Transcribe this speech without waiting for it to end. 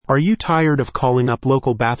Are you tired of calling up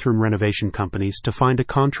local bathroom renovation companies to find a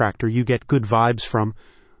contractor you get good vibes from?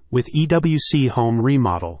 With EWC Home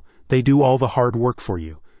Remodel, they do all the hard work for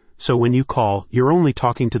you. So when you call, you're only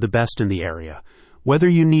talking to the best in the area. Whether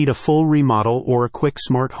you need a full remodel or a quick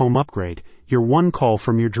smart home upgrade, you're one call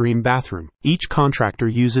from your dream bathroom. Each contractor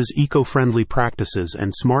uses eco-friendly practices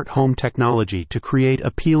and smart home technology to create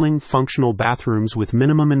appealing, functional bathrooms with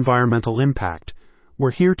minimum environmental impact. We're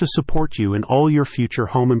here to support you in all your future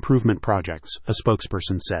home improvement projects, a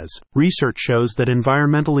spokesperson says. Research shows that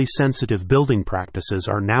environmentally sensitive building practices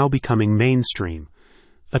are now becoming mainstream.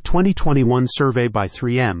 A 2021 survey by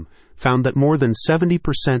 3M found that more than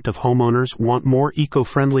 70% of homeowners want more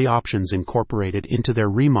eco-friendly options incorporated into their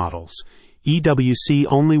remodels. EWC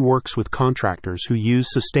only works with contractors who use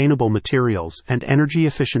sustainable materials and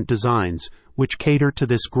energy-efficient designs, which cater to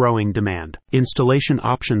this growing demand. Installation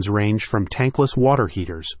options range from tankless water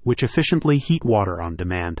heaters, which efficiently heat water on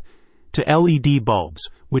demand, to LED bulbs,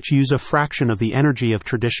 which use a fraction of the energy of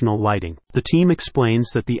traditional lighting. The team explains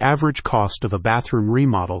that the average cost of a bathroom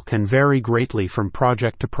remodel can vary greatly from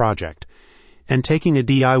project to project, and taking a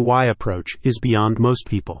DIY approach is beyond most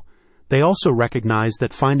people. They also recognize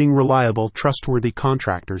that finding reliable, trustworthy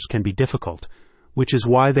contractors can be difficult, which is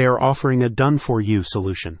why they are offering a done-for-you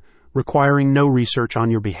solution, requiring no research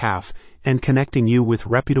on your behalf and connecting you with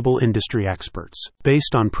reputable industry experts.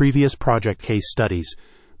 Based on previous project case studies,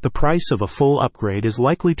 the price of a full upgrade is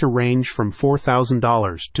likely to range from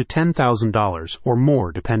 $4,000 to $10,000 or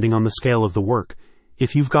more depending on the scale of the work.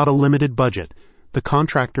 If you've got a limited budget, the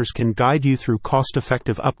contractors can guide you through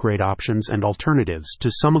cost-effective upgrade options and alternatives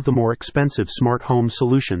to some of the more expensive smart home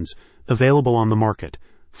solutions available on the market.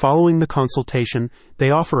 Following the consultation,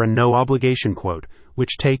 they offer a no-obligation quote,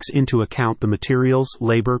 which takes into account the materials,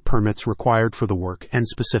 labor, permits required for the work, and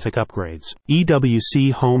specific upgrades.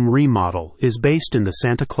 EWC Home Remodel is based in the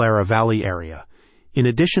Santa Clara Valley area. In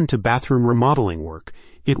addition to bathroom remodeling work,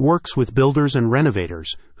 it works with builders and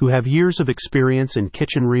renovators who have years of experience in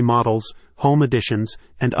kitchen remodels, home additions,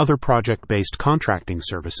 and other project-based contracting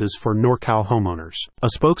services for NorCal homeowners. A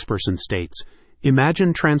spokesperson states,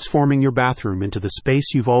 "Imagine transforming your bathroom into the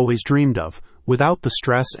space you've always dreamed of, without the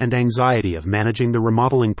stress and anxiety of managing the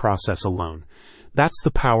remodeling process alone." That's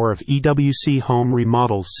the power of EWC Home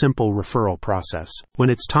Remodel's simple referral process.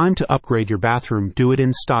 When it's time to upgrade your bathroom, do it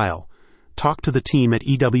in style. Talk to the team at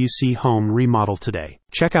EWC Home Remodel today.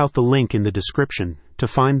 Check out the link in the description to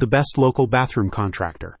find the best local bathroom contractor.